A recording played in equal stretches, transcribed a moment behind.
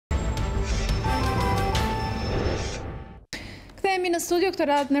Rikthehemi në studio këtë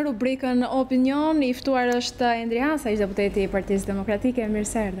radhë në rubrikën Opinion. I ftuar është Endri Hasa, Ish-deputeti i Partisë Demokratike. Mirë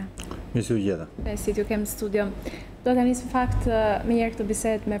se erdha. Mirë se u gjeta. Si t'ju kem në studio. Do të nisë në fakt me njerë këtë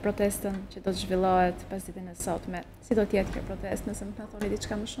bisedë me protestën që do të zhvillohet pas ditën e sotme. Si do t'jetë kjo protestë, nëse më të thoni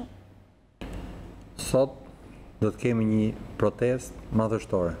diçka më shumë? Sot do të kemi një protestë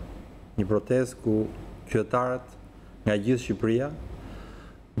madhështore. Një protestë ku qytetarët nga gjithë Shqipëria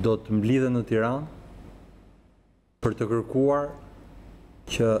do të mblidhen në Tiranë për të kërkuar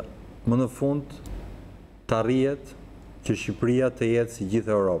që më në fund të arrihet që Shqipëria të jetë si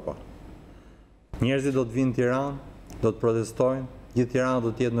gjithë Europa. Njerëzit do të vinë në Tiranë, do të protestojnë, gjithë Tirana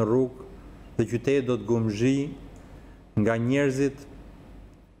do të jetë në rrugë dhe qyteti do të gumëzhijnë nga njerëzit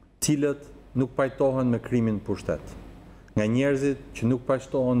cilët nuk pajtohen me krimin pushtet, nga njerëzit që nuk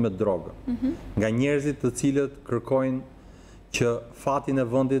pajtohen me drogën, nga njerëzit të cilët kërkojnë që fatin e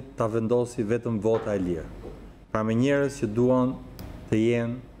vendit ta vendosi vetëm vota e lirë. Pra me njerëz që duan të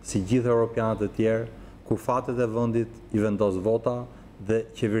jenë si gjithë evropianët e tjerë, ku fatet e vendit i vendos vota dhe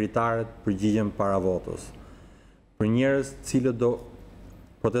qeveritarët përgjigjen para votës. Për njerëz cilët do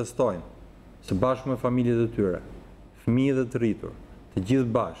protestojnë së bashku me familjet e tyre, fëmijët e të rritur, të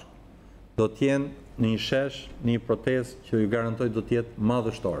gjithë bashkë, do të jenë në një shesh, në një protestë që ju garantoj do të jetë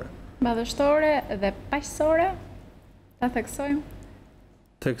madhështore. Madhështore dhe paqësore, ta theksojmë?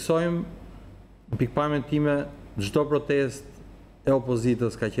 Theksojmë në pikpamjen time, çdo protestë e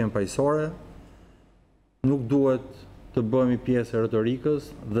opozitës ka qenë paqësore, nuk duhet të bëhemi pjesë e retorikës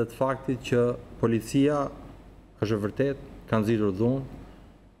dhe të faktit që policia është e vërtet, ka nxitur dhunë,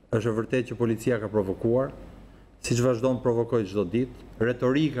 është e vërtet që policia ka provokuar, siç vazhdon të provokojë çdo ditë.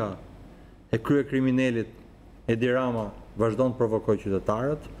 Retorika e kryekriminalit Endri Hasa vazhdon të provokojë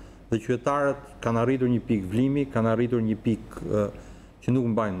qytetarët dhe qytetarët kanë arritur një pikë vlimi, kanë arritur një pikë që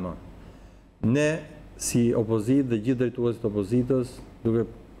nuk mbajnë më. Ne si opozitë dhe gjithë drejtuesit e opozitës, duke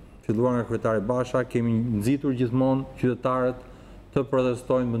filluar nga kryetari Basha, kemi nxitur gjithmonë qytetarët të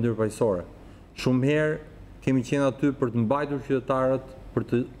protestojnë në mënyrë paqësore. Shumë herë kemi qenë aty për të mbajtur qytetarët, për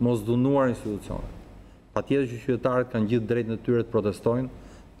të mos dhunuar institucionet. Patjetër që qytetarët kanë gjithë drejtën e tyre të protestojnë,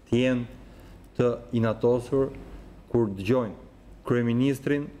 të jenë të inatosur kur dëgjojnë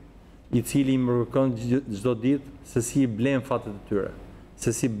kryeministrin i cili i mërkon çdo ditë se si i blen fatet e tyre, se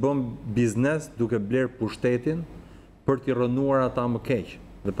si bën biznes duke bler pushtetin për t'i rënuar ata më keq.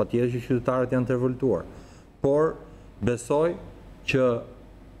 Dhe patjetër që qytetarët janë të revoltuar. Por besoj që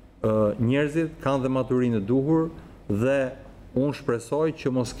njerëzit kanë dhe maturinë e duhur dhe unë shpresoj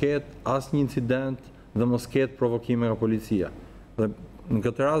që mos ketë asnjë incident dhe mos ketë provokime nga policia. Dhe në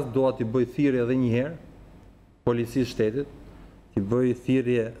këtë rast dua t'i bëj thirrje edhe një herë policisë shtetit, t'i bëj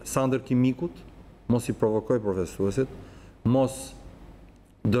thirrje Sandër Kimikut, mos i provokoj protestuesit, mos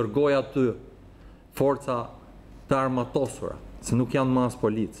dërgoj aty forca të armatosura, se nuk janë mas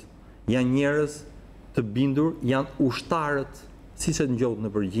policë, janë njerëz të bindur, janë ushtarët, siç e ngjohet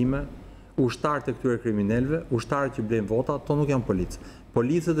në përgjime, ushtarët e këtyre kriminalëve, ushtarët që blejnë vota, ato nuk janë policë.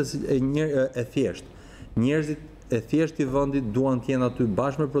 Policët e thjeshtë, njerëzit e thjeshtë i vendit duan të jenë aty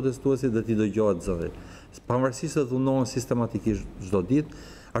bashkë me protestuesit dhe t'i dëgjohet zëri. Pavarësisht se dhunohen sistematikisht çdo ditë,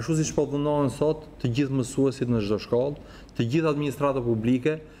 ashtu siç po dhunohen sot të gjithë mësuesit në çdo shkollë, të gjithë administrata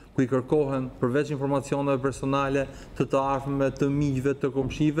publike, ku i kërkohen përveç informacioneve personale të të afërmve, të miqve, të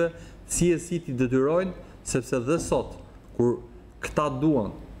komshive, si t'i detyrojnë, sepse dhe sot, kur këta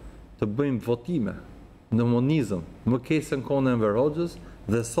duan të bëjmë votime në monizëm, më keq se në kohën e Enver Hoxhës,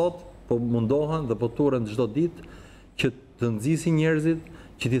 dhe sot po mundohen dhe po turren çdo ditë që të nxisin njerëzit,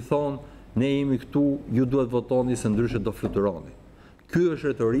 që t'i thonë ne jemi këtu, ju duhet votoni se ndryshe do fluturoni. Ky është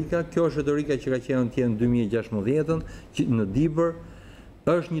retorika, kjo është retorika që ka qenë në 2016 që në Dibër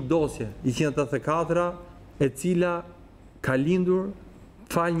është një dosje 184 e cila ka lindur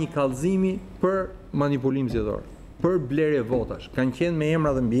fal një kallëzimi për manipulim zgjedhor, për blerje votash. Kanë qenë me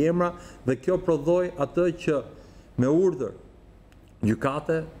emra dhe mbi emra dhe kjo prodhoi atë që me urdhër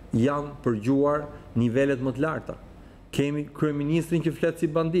gjykate janë përgjuar nivelet më të larta. Kemi kryeministrin që flet si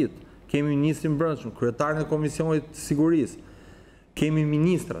bandit, kemi ministrin brendshëm, kryetarin e Komisionit të Sigurisë, kemi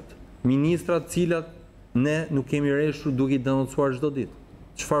ministrat cilat ne nuk kemi rreshtur duke i denoncuar çdo ditë.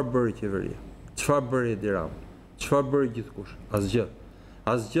 Çfarë bëri qeveria? Çfarë bëri Endri Hasa? Çfarë bëri gjithkush? Asgjë.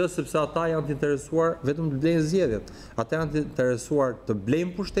 Asgjë, sepse ata janë të interesuar vetëm të blejnë zgjedhjet. Ata janë të interesuar të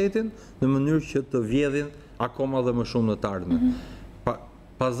blejnë pushtetin në mënyrë që të vjedhin akoma dhe më shumë në të ardhmen.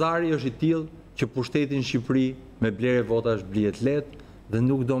 Pazari është i tillë që pushteti në Shqipëri me blerje votash blihet lehtë dhe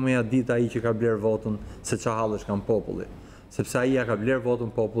nuk do me ja ditë ai që ka bler votën se çfarë hallesh kanë populli. Sepse ai ja ka bler votën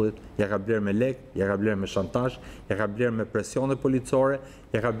popullit, ja ka bler me lek, ja ka bler me shantazh, ja ka bler me presione policore,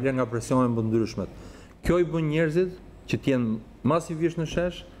 ja ka bler nga presione më ndryshmet. Kjo i bën njerëzit që t'jenë masivisht në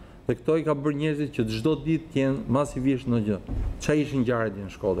shesh, dhe këto i ka bërë njerëzit që çdo ditë t'jenë masivisht në gjë. Qa ishin ngjarjet në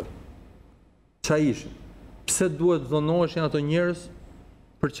Shkodër? Qa ishin? Pse duhet dhunoheshin ato njerëz?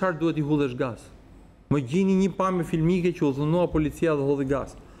 Për çfarë duhet i hudhesh gas? Më gjini një pamje filmike që u dhunua policia dhe hodhi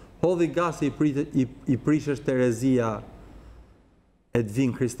gas. Hodhi gas e i prishesh Terezia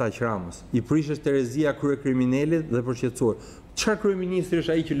Edvin Kristaq Ramës. I prishesh Terezia kryekriminalit dhe përshqetësuar. Çfarë kryeministri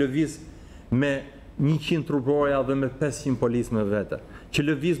është ai që lëviz me 100 truproja dhe me 500 policë me vete? Që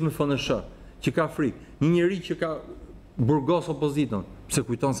lëviz me FNSH, që ka frikë. Një njeri që ka burgos opozitën. Pse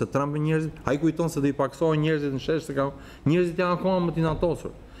kujton se Trump njerëzit? Ai kujton se do i paksohen njerëzit në shesh, se njerëzit janë akoma më të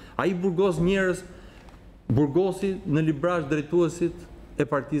inatosur. Ai burgos njerëz, burgosi në librazh drejtuesit e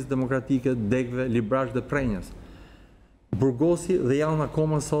Partisë Demokratike, degve, librazh dhe prenjas. Burgosi dhe janë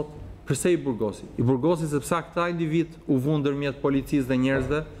akoma sot. Përse i burgosi? I burgosi sepse këta individ u vunë ndërmjet policisë dhe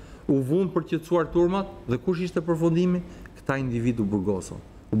njerëzve, u vunë për qetësuar turmat dhe kush ishte përfundimi? Këta individ u burgosën.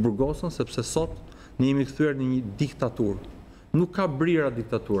 U burgosën sepse sot ne jemi kthyer në një diktaturë. Nuk ka brira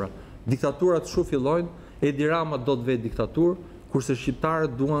diktatura. Diktaturat shu fillojnë, Edi Rama do të vetë diktaturë, kurse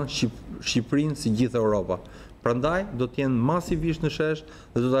shqiptarët duan Shqipërinë si gjithë Europa. Prandaj do të jenë masivisht në shesh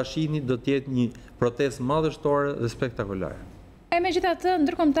dhe do ta shihni do të jetë një protestë madhështore dhe spektakolare. Megjithatë,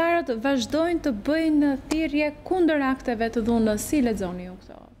 ndërkombëtarët vazhdojnë të bëjnë thirrje kundër akteve të dhunës. Si lexoni ju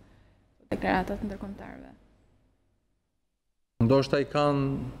këto deklaratat ndërkombëtarëve? Ndoshta i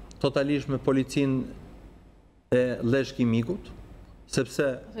kanë totalisht me policinë e Lesh Kimikut, sepse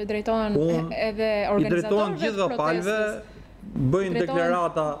i drejtohen edhe organizatorëve gjithë palëve, bëjnë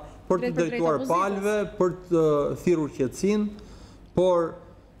deklarata për të drejtuar palëve, për të thirrur qetësinë, por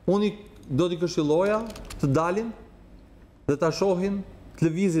unë do t'i këshilloja të dalin dhe ta shohin, të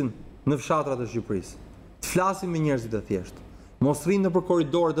lëvizin në fshatrat e Shqipërisë. Të flasin me njerëzit e thjeshtë. Mos rrinë nëpër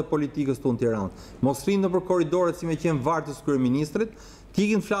korridoret e politikës tonë në Tiranë. Mos rrinë nëpër korridoret si me qenë vartës kryeministrit,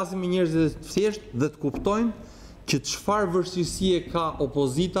 t'ikin flasin me njerëzit e thjeshtë dhe të kuptojnë që çfarë vështirësie ka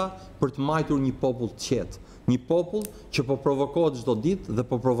opozita për të mbajtur një popull të qetë. Një popull që po provokohet çdo ditë dhe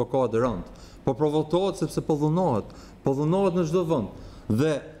po provokohet rënd. Po provokohet sepse po dhunohet në çdo vend.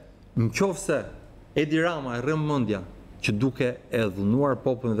 Dhe nëse Edi Rama e rrëm mendja që duke e dhunuar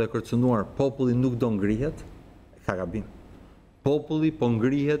popullin dhe kërcënuar, populli nuk do ngrihet, ka gabim. Populli po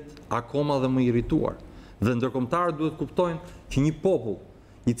ngrihet akoma dhe më irrituar. Dhe ndërkombëtarët duhet kuptojnë që një popull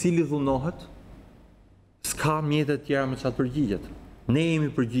i cili dhunohet s'ka mjete të tjera me çfarë përgjigjet. Ne jemi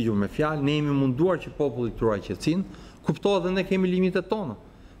përgjigjur me fjalë, ne jemi munduar që populli të ruajë qetësinë, kuptohet dhe ne kemi limitet tona.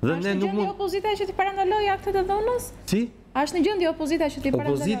 Dhe ne nuk mund opozita që të parandalojë aktet e dhunës? Si? A është në gjendje opozita që të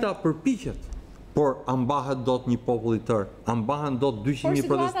parandalojë? Opozita përpiqet, por a mbahet dot një popull i tërë? A mbahen dot 200.000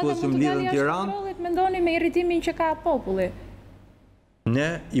 protestues që mblidhen në Tiranë? Por mendoni me irritimin që ka populli? Ne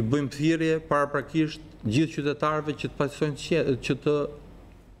i bëjmë thirrje paraprakisht gjithë qytetarëve që të pasojnë që të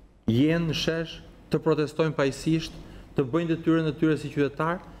jenë në shesh, të protestojnë pajësisht, të bëjnë detyrën e tyre si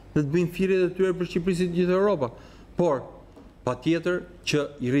qytetar dhe të bëjnë thirrjet e tyre për Shqipërinë si gjithë Europa. Por patjetër që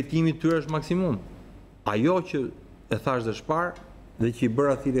irritimi i tyre është maksimum. Ajo që e thash dhe shpar dhe që i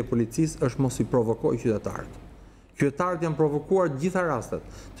bëra thirrje policisë është mos i provokoj qytetarët. Qytetarët janë provokuar të gjitha rastet.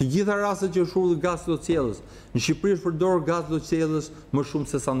 Të gjitha rastet që është hudhur gaz lotësiellës. Në Shqipëri është përdorur gaz lotësiellës më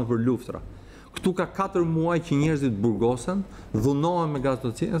shumë se sa nëpër luftra. Këtu ka 4 muaj që njerëzit burgosen, dhunohen me gaz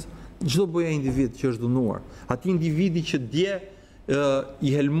lotësiellës. Çdo boja individ që është dhunuar, ati individi që dje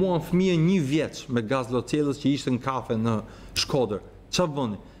i helmuan fëmijën 1 vjeç me gaz lotësiellës që ishte në kafe në Shkodër. Çfarë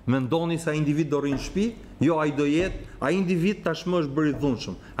bëni? Mendoni se ai individ do rrinë në shtëpi? Jo, ai do jetë, ai individ tashmë është bërë i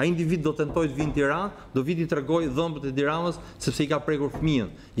dhunshëm. Ai individ do tentojë të vinë në Tiranë, do viti tregojë dhëmbët e Tiranës sepse i ka prekur fëmijën,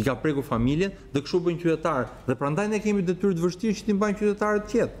 i ka prekur familjen dhe kështu bëjnë qytetarë. Dhe prandaj ne kemi detyrë të vështirë që t'i mbajmë qytetarët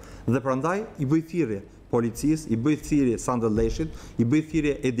të qetë. Dhe prandaj i bëj thirrje policisë, i bëj thirrje Sandëlleshit, i bëj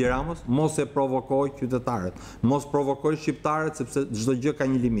thirrje Edi Ramës, mos e provokoj qytetarët, mos provokoj shqiptarët sepse çdo gjë ka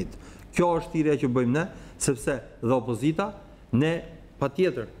një limit. Kjo është thirrja që bëjmë ne, sepse dhe opozita, ne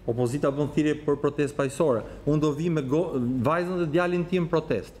patjetër, opozita bën thirrje për protestë paqësore. Unë do vi me vajzën dhe djalin tim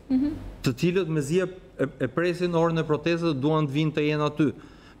protestë, të cilët mezi e presin orën e protestës dhe duan të vinë të jenë aty.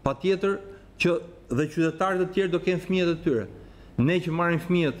 Patjetër që dhe qytetarët e tjerë do kenë fëmijët e tyre. Ne që marrim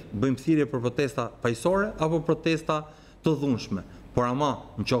fëmijët bëjmë thirrje për protesta paqësore apo protesta të dhunshme. Por ama,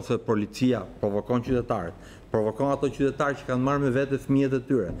 nëse policia provokon qytetarët, provokon ato qytetarë që kanë marrë me vete fëmijët e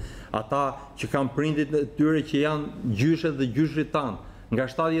tyre, ata që kanë prindit e tyre që janë gjyshet dhe gjyshrit tanë, nga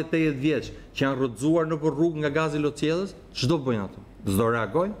 70-80 vjeç, që janë rrëzuar nëpër rrugë nga gazi lotësiellës, ç'do bëjnë ato? S'do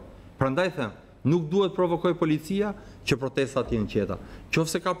reagojnë? Prandaj them, nuk duhet provokoj policia që protestat jenë qeta.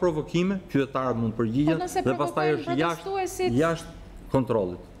 Qofse ka provokime, qytetarët mund përgjigjen dhe pastaj është jashtë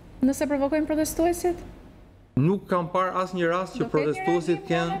kontrollit. Nëse provokojnë protestuesit? Nuk kam parë asnjë rast që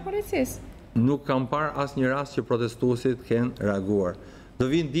protestuesit kanë reaguar. Do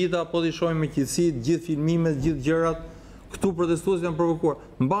vinë dita, po t'i shohim me qetësi, gjithë filmimet, gjithë gjërat, këtu protestuesit janë provokuar.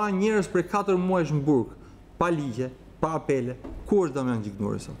 Mbahen njerëz prej 4 muajsh në burg, pa ligje, pa apele. Ku është Damian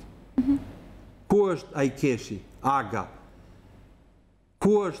Gjiknuri sot? Ku është Ajkeshi, Aga?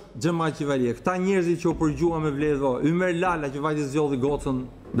 Ku është Xhemal Qivalie? Këta njerëzit që u përgjua me vledhë, Ymer Lala që vajti zgjodhi gocën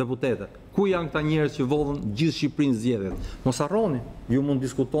deputete. Ku janë këta njerëz që vodhën gjithë Shqipërinë zgjedhjet? Mos harroni, ju mund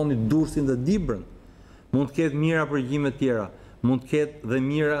diskutoni Durrësin dhe Dibrën. Mund të ketë mira përgjime tjera, mund të ketë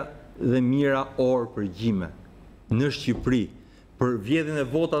dhe mira orë përgjime në Shqipëri për vjedhjen e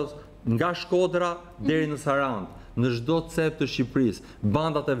votas nga Shkodra deri në Sarandë, në çdo cep të Shqipërisë,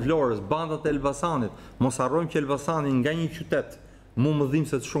 bandat e Vlorës, bandat e Elbasanit. Mos harrojmë që Elbasani nga një qytet më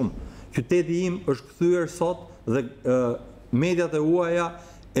dhimbset shumë. Qyteti im është kthyer sot dhe mediat e huaja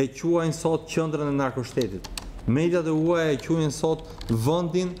e quajnë sot qendrën e narkoshtetit. Mediat e huaja e quajnë sot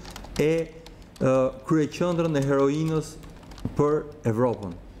vendin e kryeqendrën e heroinës për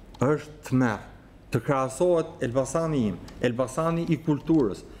Evropën. Është tmerr të krahasohet Elbasani im, Elbasani i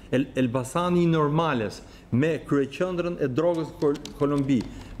kulturës, Elbasani i normales me kryeqendrën e drogës Kolumbi,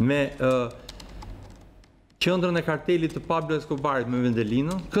 me qendrën e kartelit të Pablo Escobarit me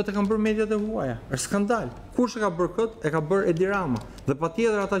Vendelinën. Këtë kanë bërë mediat e huaja. Është skandal. Kush e ka bërë këtë? E ka bërë Edi Rama. Dhe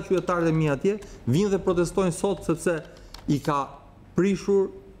patjetër ata qytetarët e mi atje vinë dhe protestojnë sot sepse i ka prishur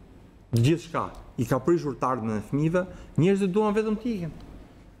gjithçka. I ka prishur të ardhmen e fëmijëve. Njerëzit duan vetëm të ikin.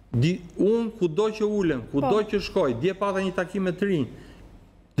 Unë kudo që ulem, kudo që shkoj, dje pata një takim me të rinj.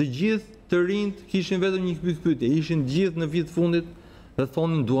 Të gjithë të rinjt kishin vetëm një pyetje, ishin gjithë në vit fundit dhe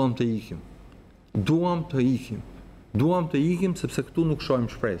thonin duam të ikim. Duam të ikim sepse këtu nuk shohim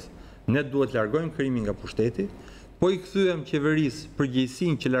shpresë. Ne duhet largojmë krimin nga pushteti, po i kthyem qeverisë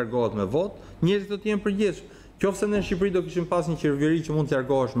përgjegjësinë që largohet me votë, njerëzit do të jenë përgjegjshëm. Qofse ne në Shqipëri do kishim pas një qeveri që mund të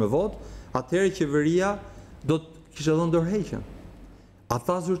largohesh me votë, atëherë qeveria do të kishte dhënë dorëheqjen.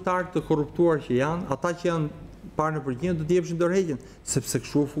 Ata zyrtarë të korruptuar që janë, ata që janë parë në përgjigje do të jepshin dorëheqjen, sepse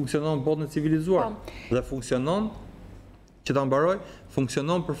kështu funksionon botën e civilizuar. Dhe funksionon, që ta mbaroj,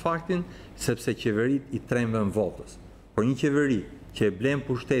 funksionon për faktin sepse qeverit i trembën votës. Por një qeveri që e blen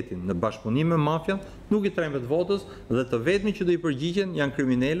pushtetin në bashkëpunim me mafian, nuk i trembet votës dhe të vetmi që do i përgjigjen janë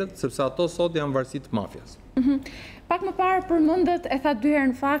kriminalët, sepse ato sot janë varësi të mafjas. Pak më parë përmendet e tha 2 herë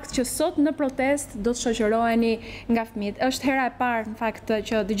në fakt që sot në protest do të shoqëroheni nga fëmijët. Është hera e parë në fakt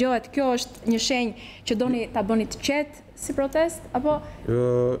që dëgjohet, kjo është një shenjë që doni ta bëni të qetë si protest apo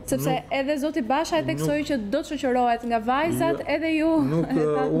sepse edhe zoti Basha e theksoi që do të shoqërohet nga vajzat edhe ju.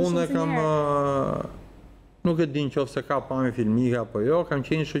 Unë kam nuk e di nëse ka pamje filmike apo jo, kam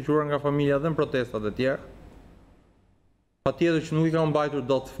qenë shoqëruar nga familja dhe në protestat e tjera. Patjetër që nuk i kam mbajtur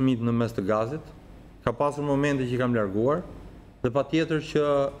dot fëmijët në mes të gazit. Ka pasur momente që i kam larguar, dhe patjetër që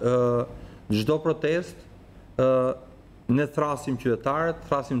çdo protest ne thrasim qytetarët,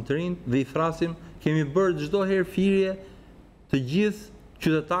 thrasim të rinjt dhe i thrasim, kemi bërë çdo herë thirrje të gjithë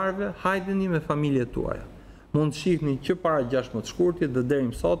qytetarëve, hajdeni me familjet tuaja. Mund të shihni që para 16 shkurtit dhe deri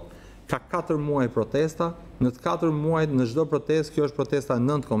më sot ka 4 muaj protesta, në të 4 muajt në çdo protestë, kjo është protesta e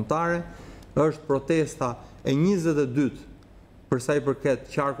 9 kombëtare, është protesta e 22 përsa i përket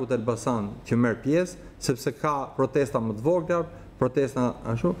qarkut Elbasan që merr pjesë, sepse ka protesta më të vogla, protesta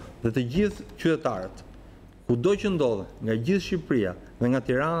ashtu, dhe të gjithë qytetarët, kudo që ndodhe, nga gjithë Shqipëria dhe nga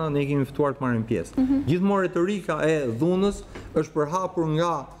Tirana, ne kemi ftuar të marrim pjesë. Gjithmonë retorika e dhunës është përhapur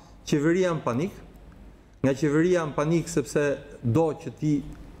nga qeveria në panik, sepse do që ti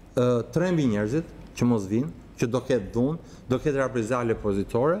trembi njerëzit që mos vinë, që do ketë dhunë, do ketë reprizale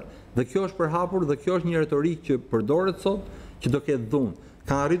opozitore, dhe kjo është përhapur dhe kjo është një retorikë që përdoret sot, që do ketë dhunë.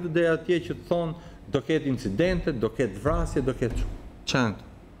 Kanë arritur deri atje që të thonë do ketë incidente, do ketë vrasje, do ketë çantë.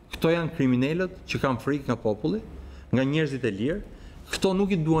 Këto janë kriminalët që kanë frikë nga populli, nga njerëzit e lirë. Këto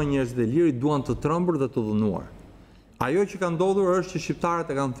nuk i duan njerëzit e lirë, i duan të trembur dhe të dhunuar. Ajo që ka ndodhur është që shqiptarët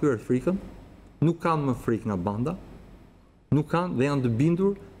e kanë thyer frikën, nuk kanë më frikë nga banda, nuk kanë dhe janë të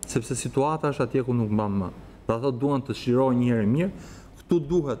bindur sepse situata është atje ku nuk mban më. Dhe ato duan të shirojnë një herë mirë. Këtu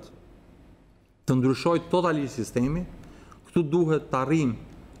duhet të ndryshojë totalisht sistemi. Këtu duhet të arrijmë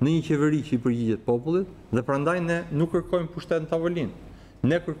në një qeveri që i përgjigjet popullit dhe prandaj ne nuk kërkojmë pushtet në tavolinë.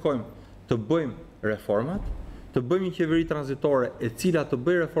 Ne kërkojmë të bëjmë reformat, të bëjmë një qeveri tranzitore e cila të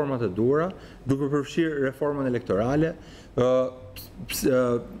bëjë reformat e duhura, duke përfshirë reformën elektorale,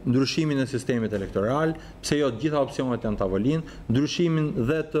 ndryshimin e sistemit elektoral, pse jo të gjitha opsionet janë në tavolinë, ndryshimin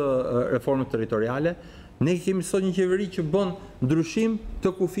dhe të reformës territoriale. Ne kemi sot një qeveri që bën ndryshim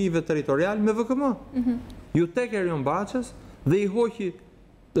të kufive territorial me VKM. Ju tek Erion Baçës dhe i hoqi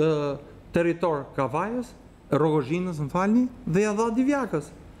territor Kavajës Rogozhinës, më falni, dhe ja dha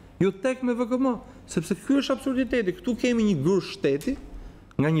Divjakës. Ju tek me VKM, sepse ky është absurditeti. Këtu kemi një gërë shteti,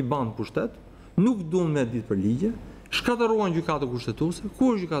 nga një bandë pushtet, nuk duan me ditë për ligje, shkatëruan gjykatë kushtetuese. Ku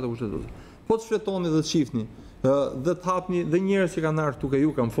është gjykatë kushtetuese? Po të shfletoni dhe të shifni, dhe të hapni, dhe njerëz që kanë ardhur tuke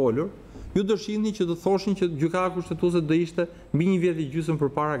ju kanë folur, ju do shihni që do thoshin që gjykata kushtetuese do ishte mbi 1 vjet i gjysmë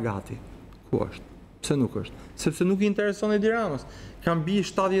përpara gati. Ku është? Pse nuk është? Sepse nuk i intereson Edi Ramës. Kanë mbi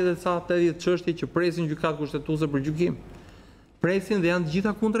 70-80 çështje që presin gjykatë kushtetuese për gjykim. Presin dhe janë të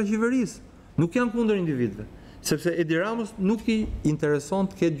gjitha kundra qeverisë. Nuk janë kundër individëve. Sepse Edi Ramës nuk i intereson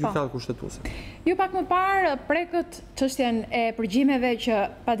të ketë gjykatë kushtetuese. Ju pak më parë prekët çështjen e përgjimeve që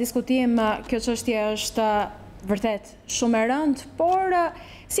pa diskutim kjo çështje është vërtet shumë e rëndë, por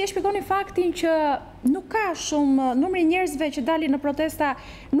si e shpjegoni faktin që nuk ka shumë, numri njerëzve që dalin në protesta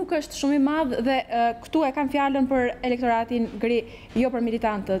nuk është shumë i madh dhe këtu e kam fjalën për elektoratin gri, jo për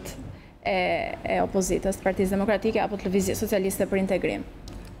militantët e opozitës, Partisë Demokratike apo të Lëvizjes Socialiste për Integrim.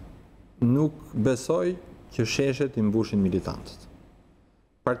 Nuk besoj që sheshet i mbushin militantët.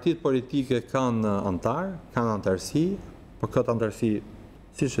 Partitë politike kanë antar, kanë antarësi, por këtë antarësi,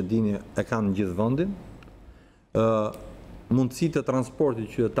 siç e dini, e kanë në gjithë vendin. Mundësitë e transportit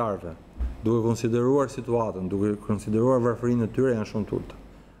qytetarëve, duke konsideruar situatën, duke konsideruar varfërinë e tyre janë shumë të ulta.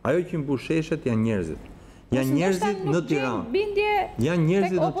 Ajo që mbush sheshet janë njerëzit. Janë njerëzit në Tiranë. Janë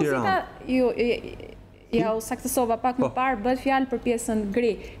njerëzit në Tiranë. Ja u saktësova pak më parë, bëhet fjalë për pjesën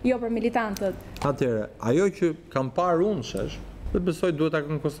gri, jo për militantët. Atëherë, ajo që kam parë unë shesh, dhe besoj duhet ta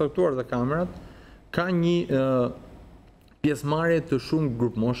kanë konstatuar dhe kamerat, ka një pjesëmarrje të shumë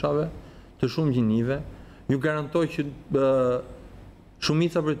grup moshave, të shumë gjinive. Ju garantoj që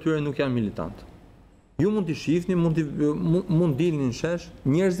shumica për tyre nuk janë militantë. Ju mund t'i shifni, mund dilni në shesh,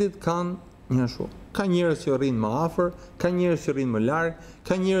 njerëzit kanë një shumë. Ka njerëz që rrinë më afër, ka njerëz që rrinë më larg,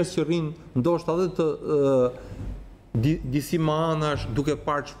 ka njerëz që rrinë ndoshta edhe të disi më anash duke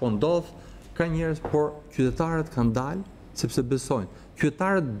parë ç'po ndodh, ka njerëz, por qytetarët kanë dalë sepse besojnë.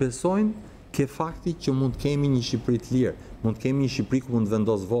 Qytetarët besojnë ke fakti që mund të kemi një Shqipëri të lirë, mund të kemi një Shqipëri ku mund të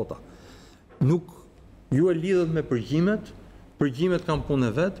vendos vota. Nuk ju e lidhet me përgjimet, përgjimet kanë punë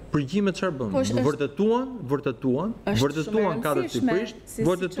e vet, përgjimet çfarë bën? Vërtetuan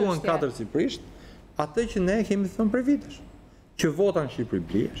katër Shqipërisht, atë që ne kemi thënë për vitesh, që vota në Shqipëri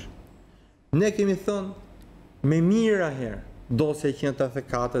blihesh. Ne kemi thënë me mira herë, dosja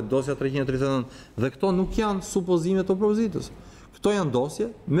 184, dosja 339, dhe këto nuk janë supozimet të opozitës. Këto janë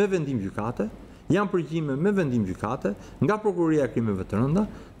dosje me vendim gjykate, janë përgjime me vendim gjykate, nga prokuroria e krimeve të rënda,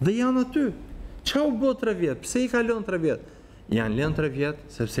 dhe janë aty. Qa u bë 3 vjetë? Pse i ka lënë 3 vjetë? Janë lënë 3 vjetë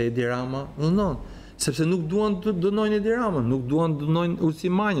sepse Edi Rama dënon. Sepse nuk duan të dënojnë Edi Ramën, nuk duan të dënojnë Ulsi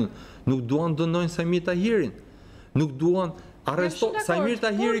Manjën, nuk duan të dënojnë Sajmir Tahirin, nuk duan Sajmir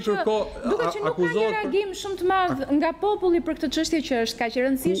Tahiri kërko akuzohet. Duke që nuk ka një reagim shumë të madh nga populli për këtë çështje që është kaq e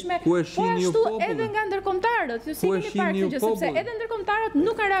rëndësishme, po ashtu edhe nga ndërkombëtarët. Ju si keni parë këtë gjë, sepse edhe ndërkombëtarët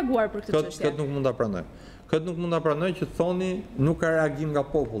nuk kanë reaguar për këtë çështje. Këtë nuk mund ta pranoj. Këtë nuk mund ta pranoj që thoni nuk ka reagim nga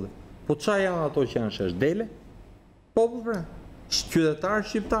populli. Po çfarë janë ato që janë shesh dele? Popull pra, qytetar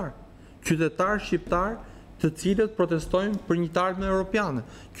shqiptar. Qytetar shqiptar të cilët protestojnë për një të ardhme europiane.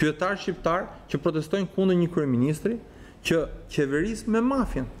 Qytetar shqiptar që protestojnë kundër një kryeministri që qeveris me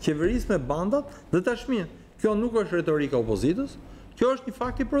mafjen, qeveris me bandat dhe tashmin. Kjo nuk është retorika opozitës, kjo është një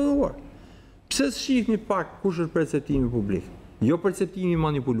fakt i prodhuar. Pse shihni pak kush është perceptimi publik? Jo perceptimi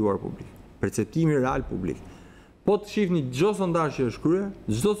manipuluar publik, perceptimi real publik. Po të shihni çdo sondazh që është kryer,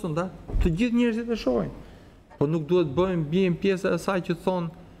 çdo sondazh, të gjithë njerëzit e shohin. Po nuk duhet bëjmë pjesë e asaj që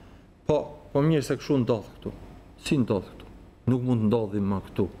thonë, po mirë se kështu ndodh këtu. Si ndodh këtu? Nuk mund ndodhi më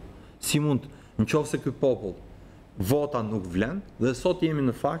këtu. Si mund, nëse ky popull vota nuk vlen, dhe sot jemi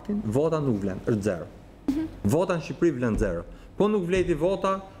në faktin, vota nuk vlen, është 0. Vota në Shqipëri vlen 0. Po nuk vleti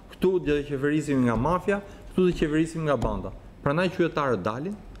vota, këtu dhe qeverisim nga mafja, këtu dhe qeverisim nga banda. Prandaj qytetarët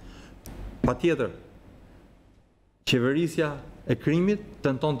dalin, patjetër, qeverisja e krimit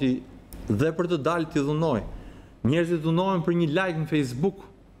tenton dhe për të dalë t'i dhunoj. Njerëzit dhunohen për një like në Facebook,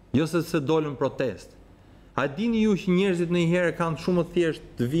 jo se dolën protest. A dini ju që njerëzit në i herë kanë shumë të thjesht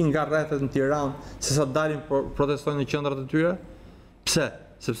të vinë nga rrethet në Tiranë, se sa dalin protestojnë në qendrat e tyre? Pse?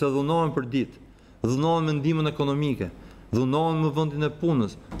 Sepse dhunohen për ditë, dhunohen me ndihmën ekonomike, dhunohen me vendin e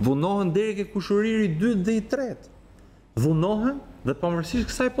punës, dhunohen deri ke kushëriri i 2 dhe i 3. Dhunohen dhe pavarësisht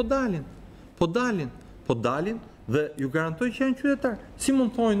kësaj po dalin dhe ju garantoj që janë qytetar. Si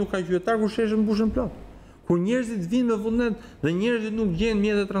mund thonë nuk ka qytetar kur sheshin mbushën plot? Kur njerëzit vinë me vullnet dhe njerëzit nuk gjenë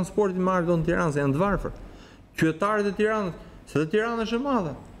mjetet e transportit me ardhur në Tiranë, se janë të varfër. Qytetarët e Tiranës, se dhe Tirana është e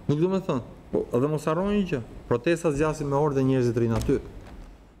madhe, nuk do me thënë. Po, edhe mos harroni që protesta zgjasin me orë dhe njerëzit rinë aty.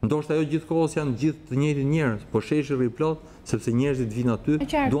 Ndoshta ajo gjithkohës janë gjithë të njëjtit njerëz, po sheshi rri plot sepse njerëzit vinë aty,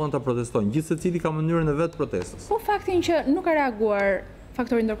 duan ta protestojnë. Gjithë secili ka mënyrën e vet protestës. Po faktin që nuk ka reaguar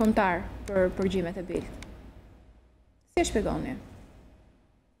faktori ndërkombëtar për përgjimet e Bilt. Si e shpjegoni?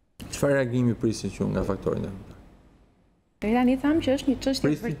 Çfarë reagimi prisin që nga faktori ndërkombëtar? Deri tani tham që është një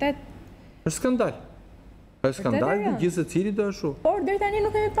çështje vërtet. Është skandal. Është skandal që gjithë secili do ashtu. Por deri tani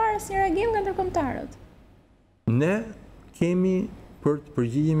nuk kemi parë asnjë reagim nga ndërkombëtarët. Ne kemi për të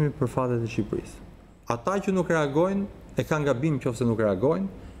përgjigjemi për fatet e Shqipërisë. Ata që nuk reagojnë e kanë gabim nëse nuk reagojnë.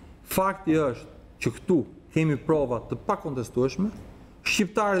 Fakti është që këtu kemi prova të pakontestueshme,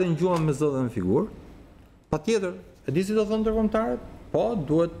 shqiptarët e ngjuan me zë dhe me figurë. Patjetër, e di si do thonë ndërkombëtarët? Po,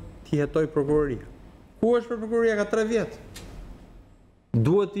 duhet t'i hetoj prokuroria. Ku është për prokuroria ka 3 vjet?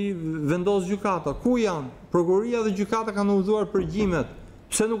 Duhet t'i vendos gjykata. Ku janë? Prokuroria dhe gjykata kanë udhëzuar përgjimet.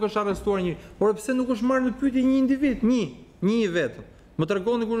 Pse nuk është arrestuar një? Por pse nuk është marrë në pyetje një individ? Një i vetëm. Më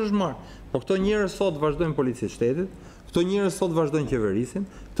tregoni kush është marrë. Po këto njerëz sot vazhdojnë policisë shtetit, këto njerëz sot vazhdojnë qeverisin,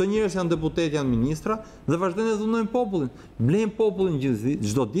 këto njerëz janë deputet, janë ministra dhe vazhdojnë të dhunojnë popullin. Blejnë popullin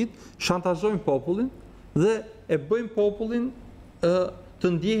çdo ditë, shantazhojnë popullin dhe e bëjnë popullin të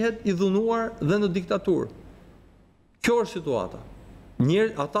ndihet i dhunuar dhe në diktaturë. Kjo është situata.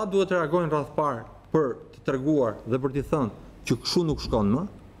 Ata duhet të reagojnë rreth parë për të treguar dhe për t'i thënë që kështu nuk shkon më.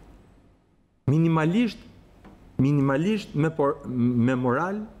 Minimalisht me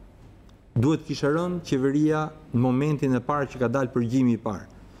moral duhet kishte rënë qeveria në momentin e parë që ka dalë përgjimi i parë.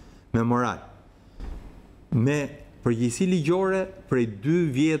 Me moral. Me përgjegjësi ligjore, prej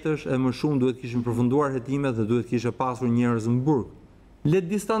 2 vjetësh e më shumë duhet kishin përfunduar hetimet dhe duhet kishte pasur njerëz në burg. Le të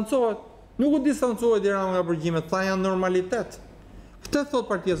distancohet. Nuk u distancohet Tirana nga përgjimet, tha janë normalitet. Këtë thot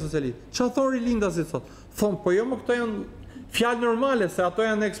Partia Socialiste. Çfarë thon rilindasit sot? Thon po jo më këto janë fjalë normale se ato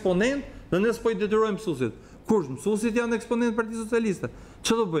janë eksponent dhe ne s'po i detyrojmë mësuesit. Kush mësuesit janë eksponent Partisë Socialiste?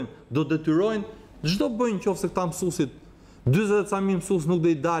 Ç'do do bëjnë? Do detyrojnë, ç'do bëjnë nëse këta mësuesit 40.000 mësues nuk do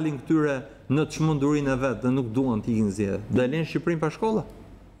i dalin këtyre në çmendurinë e vet dhe nuk duan të ikin zgjedhje. Do e lënë Shqipërinë pa shkolla.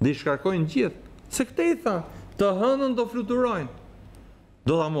 Do i shkarkojnë gjithë. Se këtë i tha, të hënën do fluturojnë.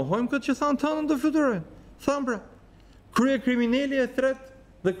 Do ta mohojmë këtë që thanë të hënën do fluturojnë. Thanë pra, krye kriminali e thret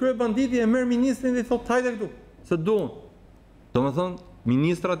dhe krye banditi e merr ministrin dhe i thotë hajde këtu, se duan. Domethënë,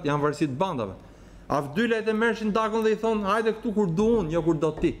 ministrat janë varësi të bandave. Avdylajt e merrshin dakon dhe i thonë hajde këtu kur duan, jo kur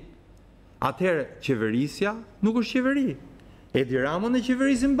do ti. Atëherë qeverisja nuk është qeveri. Edi Ramën e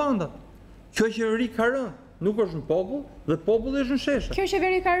qeverisin bandat. Kjo qeveri ka rënë, nuk është në popull dhe populli është në sheshe. Kjo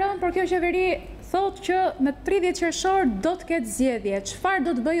qeveri ka rënë, por kjo qeveri thotë që në 30 qershor do të ketë zgjedhje. Çfarë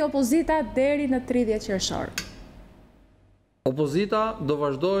do të bëjë opozita deri në 30 qershor? Opozita do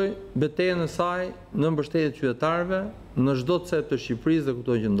vazhdoj betejën e saj në mbështetje të qytetarëve në çdo cep të Shqipërisë dhe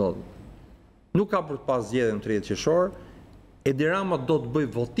kudo që ndodhet. Nuk ka për të pas zgjedhje në 30 qershor. Edi Rama do të bëj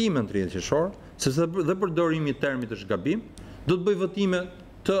votime në 30 qershor, sepse dhe përdorimi i termit është gabim. Do të bëj votime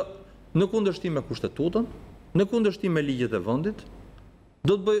në kundërshtim me kushtetutën, në kundërshtim me ligjet e vendit.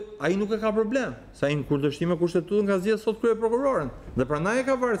 Do të bëj, ai nuk e ka problem, se ai në kundërshtim me kushtetutën ka zgjedhur sot krye prokuroren dhe prandaj e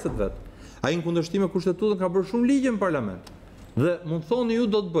ka varësit vet. Ai në kundërshtim me kushtetutën ka bërë shumë ligje në parlament. Dhe mund thoni ju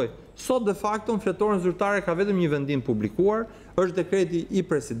do të bëj. Sot de facto në fletoren zyrtare ka vetëm një vendim publikuar, është dekreti i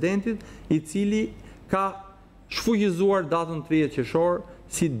presidentit, i cili ka shfuqizuar datën 30 qershor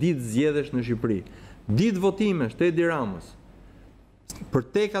si ditë zgjedhësh në Shqipëri. Ditë votimesh të Edi Ramës për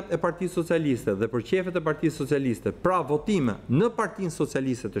tekat e Partisë Socialiste dhe për qefet e Partisë Socialiste, pra votime në Partinë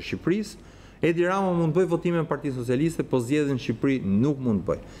Socialiste të Shqipërisë, Edi Rama mund bëj votime në Partinë Socialiste, po zgjedhjen në Shqipëri nuk mund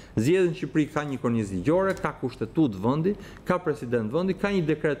bëj. Zgjedhjen në Shqipëri ka një kornizë ligjore, ka kushtetutë vendi, ka president vendi, ka një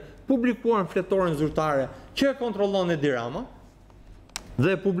dekret publikuar në fletoren zyrtare që e kontrollon Edi Rama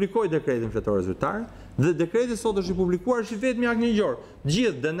dhe publikoi dekretin në fletoren zyrtare, dhe dekreti sot është i publikuar është i vetmi akt ligjor.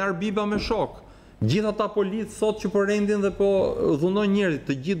 Gjithë Denar Biba me shok, gjithë ata polic sot që po rendin dhe po dhunojnë njerëzit,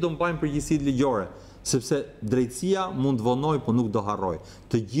 të gjithë do mbajnë përgjegjësitë ligjore. Sepse drejtësia mund të vonoj, po nuk do harroj.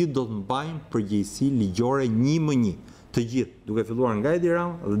 Të gjithë do të mbajnë përgjegjësi ligjore 1-1. Të gjithë, duke filluar nga Edi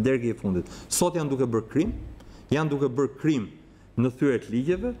Rama dhe deri në fundit. Sot janë duke bërë krim, janë duke bërë krim në thyrje të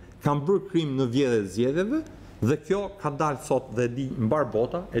ligjeve, kanë bërë krim në vjedhje të zgjedhjeve dhe kjo ka dalë sot dhe e di mbar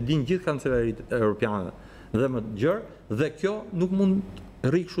bota, e din gjithë kancelarit evropianët dhe më të gjerë, dhe kjo nuk mund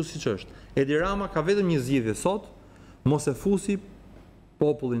rri kështu siç është. Edi Rama ka vetëm një zgjidhje sot, mos e fusi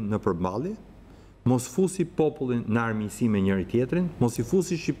popullin në përballje, mos fusi popullin në armiqësi me njëri tjetrin, mos i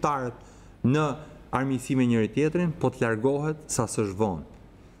fusi shqiptarët në armiqësi me njëri tjetrin, po të largohet sa s'është vonë.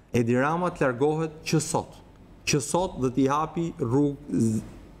 Edi Rama të largohet që sot dhe t'i hapi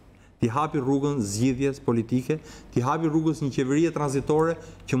rrugën zgjidhjes politike, t'i hapi rrugës një qeverie tranzitore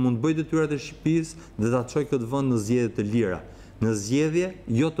që mund bëjë detyrat e Shqipërisë dhe ta çojë këtë vend në zgjedhje të lira. në zgjedhje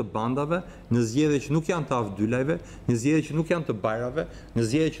jo të bandave, në zgjedhje që nuk janë të avdyllajve, në zgjedhje që nuk janë të bajrave, në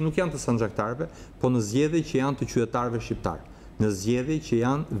zgjedhje që nuk janë të sanxaktarëve, po në zgjedhje që janë të qytetarëve shqiptar. Në zgjedhje që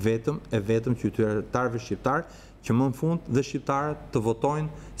janë vetëm qytetarëve shqiptar, që më në fund dhe shqiptarët të votojnë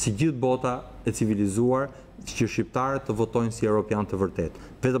si gjithë bota e civilizuar, që shqiptarët të votojnë si evropian të vërtet.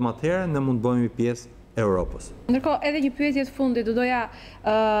 Vetëm atëherë ne mund të bëhemi pjesë e Europës. Ndërkohë, edhe një pyetje të fundit, do doja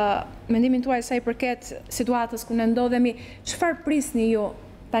mendimin tuaj sa i përket situatës ku ne ndodhemi, çfarë prisni ju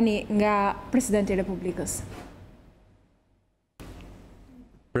tani nga Presidenti i Republikës?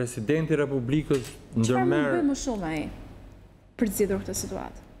 Presidenti i Republikës ndërmerr çfarë mund të bëjë më shumë ai për të zgjidhur këtë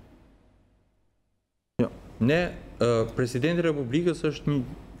situatë? Jo, ne Presidenti i Republikës është një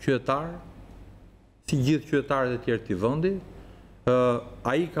qytetar, si gjithë qytetarët e tjerë të vendit.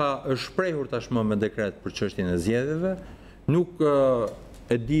 Ai është shprehur tashmë me dekret për çështjen e zgjedhjeve, nuk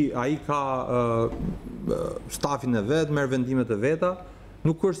e di, ai ka stafin e vet, merr vendimet e veta,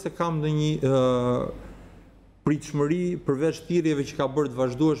 nuk është se kam ndonjë pritshmëri përveç thirrjeve që ka bërë të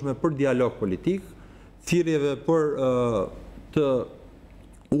vazhdueshme për dialog politik, thirrjeve për të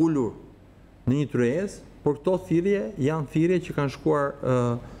ulur në një tryezë, por këto thirrje janë thirrje që kanë shkuar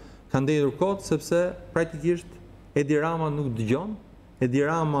kanë ndetur kot, sepse praktikisht Edi Rama nuk dëgjon. Edi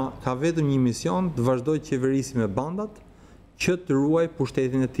Rama ka vetëm një mision të vazhdojë qeverisi me bandat që të ruaj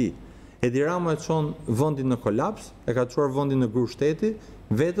pushtetin e tij. Edi Rama e çon vendin në kolaps, e ka çuar vendin në gru shteti,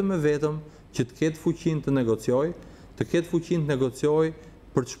 vetëm që të ketë fuqinë të negociojë,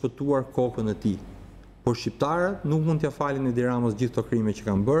 për të shpëtuar kokën e tij. Por shqiptarët nuk mund t'ia falin Edi Ramës gjithë këto krime që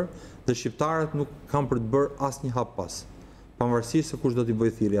kanë bërë, dhe shqiptarët nuk kanë për të bërë asnjë hap pas. Pavarësisht se kush do t'i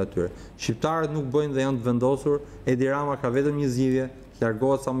bëjë thirrje atyre. Shqiptarët nuk bëjnë dhe janë të vendosur, Edi Rama ka vetëm një zgjidhje, të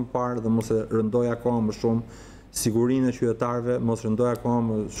largohet sa më parë dhe mos e rëndoj akoma më shumë sigurinë e qytetarëve, mos rëndoj akoma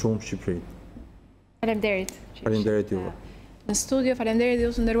më shumë Shqipërinë. Faleminderit. Faleminderit juve. Në studio, faleminderit ju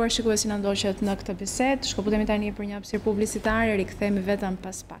të nderuar shikues që na ndoqët në këtë bisedë. Shkëputemi tani për një hapësirë publicitare, rikthehemi vetëm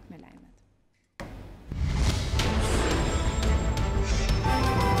pas pak me lajme.